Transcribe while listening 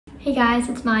Hey guys,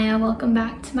 it's Maya. Welcome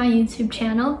back to my YouTube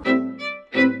channel.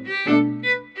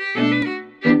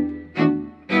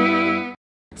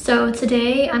 So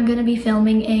today I'm going to be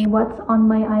filming a what's on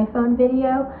my iPhone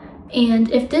video, and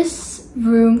if this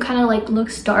room kind of like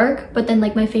looks dark but then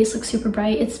like my face looks super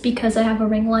bright, it's because I have a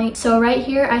ring light. So right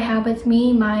here I have with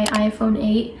me my iPhone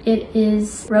 8. It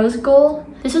is rose gold.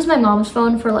 This was my mom's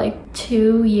phone for like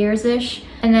 2 years-ish,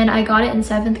 and then I got it in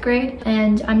 7th grade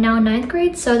and I'm now in 9th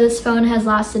grade, so this phone has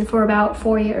lasted for about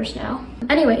 4 years now.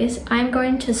 Anyways, I'm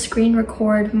going to screen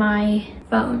record my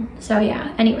phone. So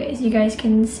yeah, anyways, you guys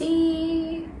can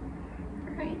see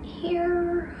right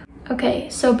here. Okay,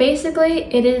 so basically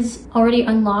it is already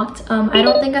unlocked. I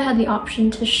don't think I had the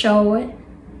option to show it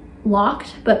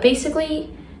locked, but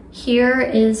basically here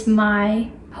is my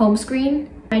home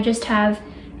screen. I just have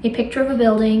a picture of a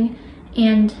building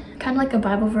and kind of like a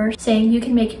Bible verse saying you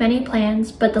can make many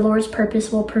plans, but the Lord's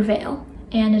purpose will prevail.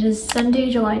 And it is Sunday,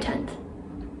 July 10th.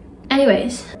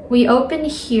 Anyways, we open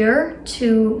here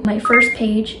to my first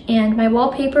page, and my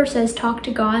wallpaper says talk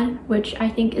to God, which I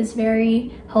think is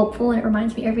very helpful and it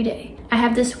reminds me every day. I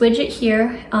have this widget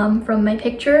here from my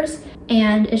pictures,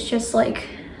 and it's just like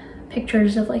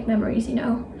pictures of like memories, you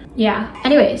know? Yeah,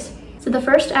 anyways, so the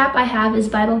first app I have is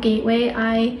Bible Gateway.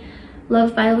 I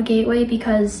love Bible Gateway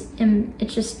because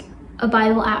it's just a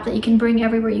Bible app that you can bring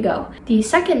everywhere you go. The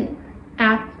second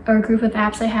app or group of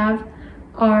apps I have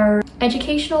are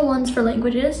educational ones for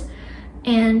languages,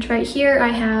 and right here I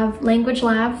have Language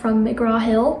Lab from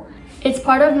McGraw-Hill. It's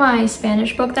part of my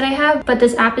Spanish book that I have, but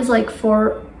this app is like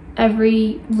for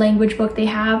every language book they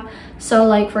have. So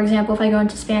like, for example, if I go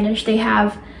into Spanish, they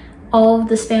have all of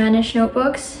the Spanish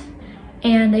notebooks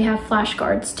and they have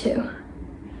flashcards too.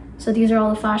 So these are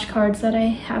all the flashcards that I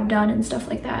have done and stuff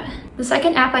like that. The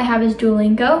second app I have is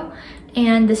Duolingo,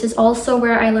 and this is also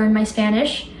where I learned my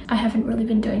Spanish. I haven't really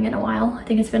been doing it in a while. I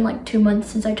think it's been like 2 months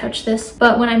since I touched this.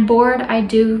 But when I'm bored, I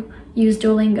do use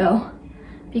Duolingo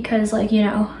because, like, you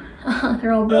know,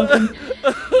 they're all broken.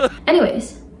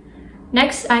 Anyways,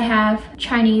 next I have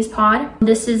Chinese Pod.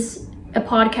 This is a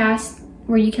podcast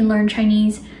where you can learn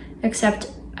Chinese,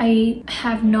 except I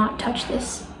have not touched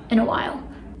this in a while.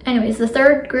 Anyways, the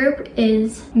third group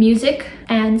is music,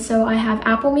 and so I have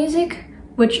Apple Music,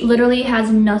 which literally has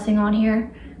nothing on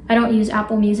here. I don't use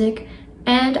Apple Music.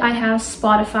 And I have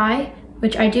Spotify,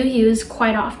 which I do use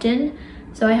quite often.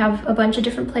 So I have a bunch of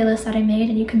different playlists that I made,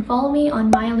 and you can follow me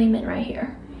on Maya Lehman right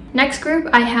here. Next group,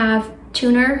 I have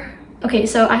Tuner. Okay,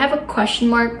 so I have a question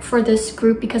mark for this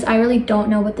group because I really don't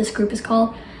know what this group is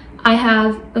called. I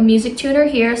have a music tuner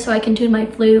here so I can tune my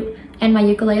flute and my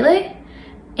ukulele.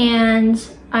 And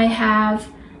I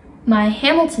have my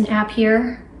Hamilton app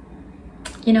here.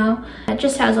 You know, it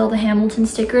just has all the Hamilton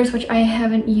stickers, which I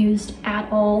haven't used at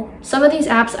all. Some of these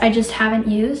apps I just haven't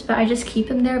used, but I just keep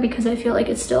them there because I feel like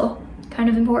it's still kind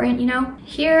of important, you know?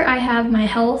 Here I have my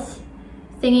health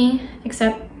thingy,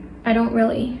 except I don't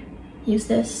really use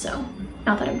this, so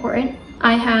not that important.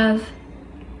 I have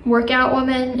Workout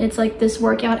Woman. It's like this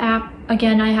workout app.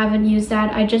 Again, I haven't used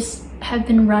that. I just have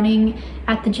been running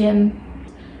at the gym.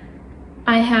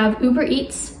 I have Uber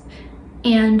Eats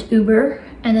and Uber.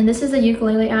 And then this is a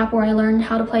ukulele app where I learned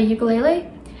how to play ukulele.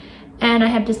 And I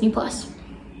have Disney Plus.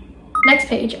 Next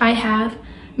page, I have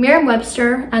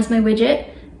Merriam-Webster as my widget.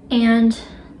 And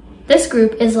this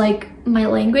group is like my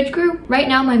language group. Right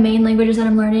now, my main languages that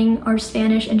I'm learning are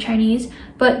Spanish and Chinese.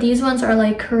 But these ones are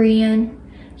like Korean,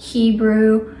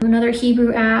 Hebrew, another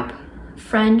Hebrew app,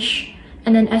 French,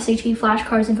 and then SAT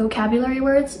flashcards and vocabulary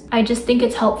words. I just think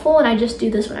it's helpful, and I just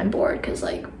do this when I'm bored because,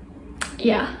 like,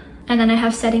 yeah. And then I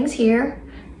have settings here.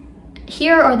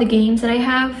 Here are the games that I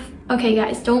have. Okay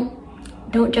guys, don't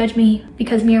judge me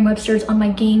because Merriam-Webster's on my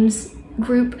games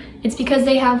group. It's because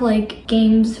they have like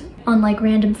games on like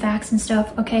random facts and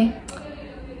stuff, okay?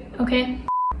 Okay.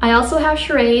 I also have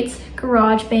charades,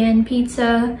 garage band,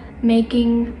 pizza,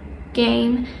 making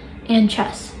game, and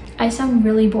chess. I sound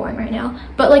really boring right now,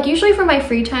 but like usually for my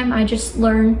free time, I just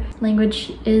learn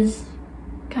language is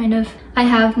kind of. I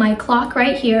have my clock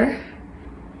right here.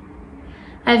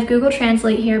 I have Google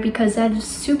Translate here because that is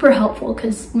super helpful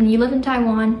because when you live in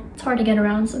Taiwan, it's hard to get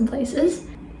around some places.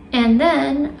 And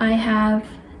then I have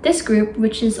this group,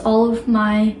 which is all of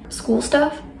my school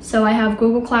stuff. So I have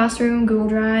Google Classroom, Google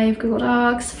Drive, Google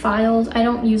Docs, Files. I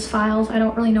don't use Files. I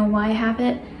don't really know why I have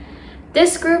it.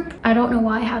 This group, I don't know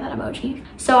why I have that emoji.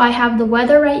 So I have the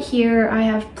weather right here. I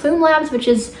have Plume Labs, which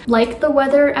is like the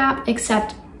weather app,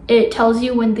 except it tells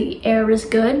you when the air is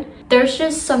good. There's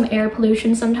just some air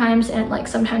pollution sometimes, and like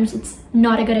sometimes it's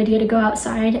not a good idea to go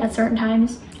outside at certain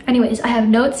times. Anyways, I have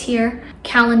notes here,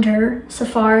 calendar,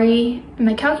 Safari,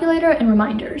 my calculator, and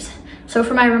reminders. So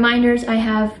for my reminders, I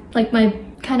have like my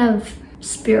kind of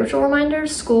spiritual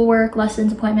reminders, schoolwork,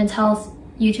 lessons, appointments, health,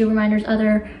 YouTube reminders,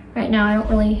 other. Right now I don't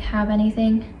really have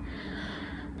anything.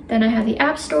 Then I have the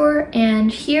App Store, and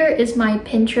here is my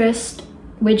Pinterest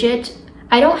widget.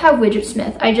 I don't have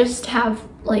Widgetsmith, I just have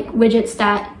like widgets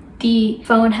that the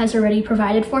phone has already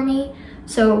provided for me.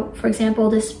 So for example,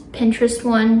 this Pinterest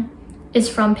one is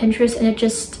from Pinterest, and it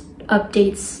just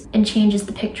updates and changes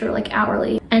the picture like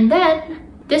hourly. And then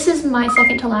this is my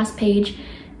second to last page,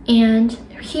 and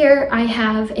here I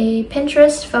have a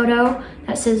Pinterest photo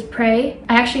that says pray.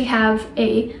 I actually have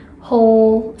a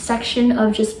whole section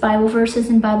of just Bible verses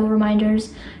and Bible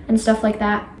reminders and stuff like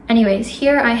that. Anyways,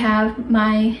 here I have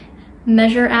my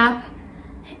Measure app,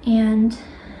 and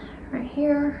right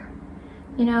here,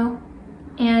 you know,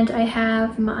 and I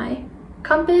have my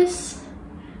compass,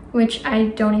 which I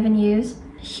don't even use.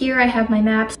 Here I have my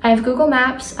maps. I have Google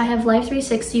Maps. I have Life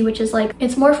 360, which is like,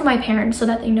 it's more for my parents so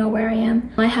that they know where I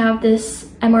am. I have this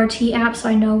MRT app so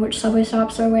I know which subway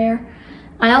stops are where.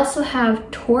 I also have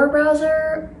Tor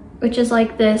browser, which is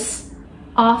like this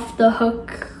off the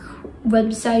hook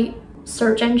website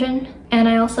search engine. And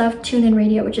I also have TuneIn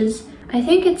Radio, which is, I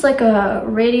think it's like a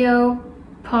radio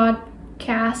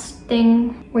podcast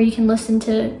thing where you can listen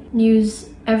to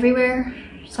news everywhere,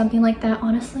 something like that.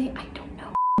 Honestly, I don't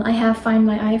know. I have Find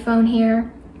My iPhone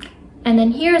here. And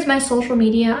then here's my social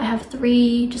media. I have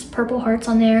 3 just purple hearts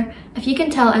on there. If you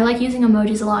can tell, I like using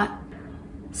emojis a lot.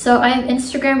 So I have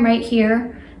Instagram right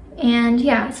here. And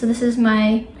yeah, so this is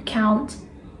my account.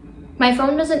 My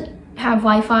phone doesn't have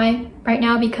Wi-Fi right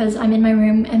now because I'm in my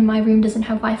room, and my room doesn't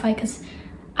have Wi-Fi because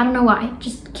I don't know why,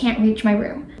 just can't reach my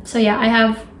room. So yeah, I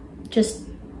have just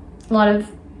a lot of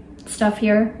stuff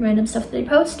here, random stuff that I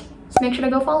post. So make sure to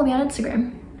go follow me on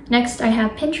Instagram. Next, I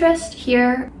have Pinterest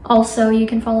here. Also, you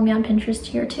can follow me on Pinterest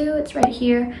here too. It's right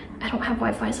here. I don't have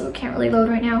Wi-Fi, so it can't really load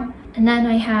right now. And then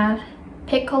I have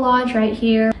Pic Collage right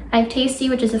here. I have Tasty,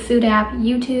 which is a food app,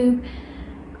 YouTube.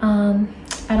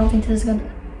 I don't think this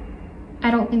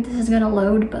is gonna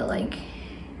load, but like,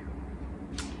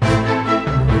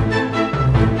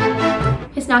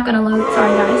 it's not gonna load,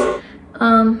 sorry guys.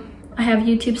 I have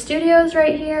YouTube Studios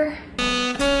right here.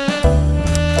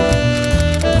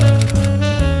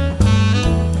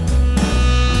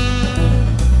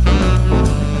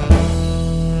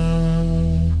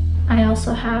 I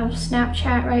also have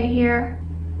Snapchat right here.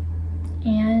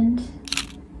 And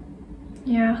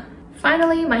yeah.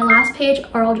 Finally, my last page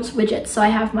are all just widgets. So I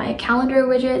have my calendar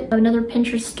widget, another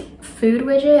Pinterest food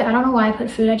widget. I don't know why I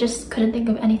put food, I just couldn't think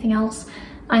of anything else.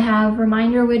 I have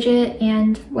reminder widget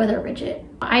and weather widget.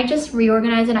 I just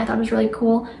reorganized it, I thought it was really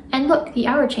cool. And look, the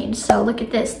hour changed, so look at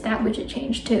this, that widget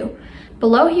changed too.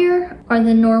 Below here are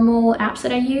the normal apps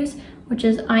that I use, which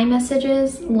is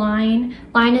iMessages, Line.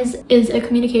 Line is a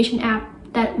communication app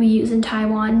that we use in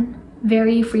Taiwan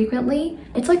very frequently.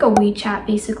 It's like a WeChat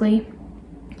basically.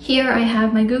 Here I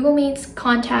have my Google Meets,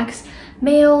 contacts,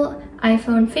 mail,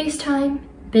 iPhone, FaceTime,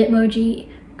 Bitmoji,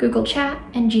 Google Chat,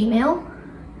 and Gmail.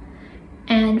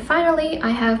 And finally, I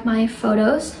have my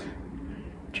photos,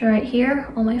 which are right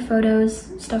here. All my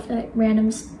photos, stuff that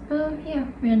random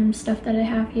stuff that I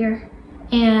have here.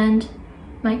 And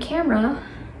my camera,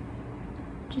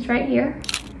 which is right here.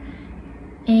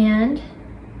 And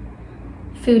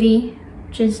Foodie,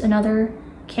 which is another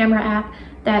camera app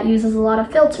that uses a lot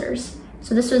of filters.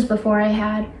 So this was before I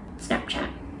had Snapchat.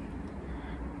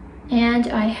 And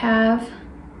I have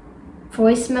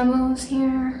voice memos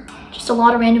here. Just a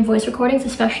lot of random voice recordings,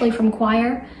 especially from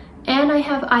choir. And I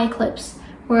have iClips,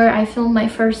 where I filmed my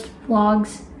first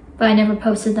vlogs, but I never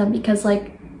posted them because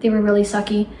like they were really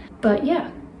sucky. But yeah.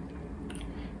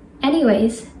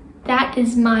 Anyways, that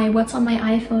is my what's on my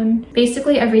iPhone.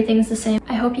 Basically everything's the same.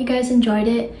 I hope you guys enjoyed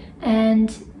it,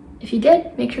 and if you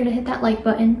did, make sure to hit that like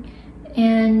button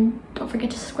and don't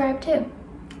forget to subscribe too.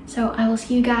 So I will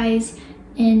see you guys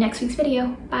in next week's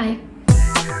video. Bye.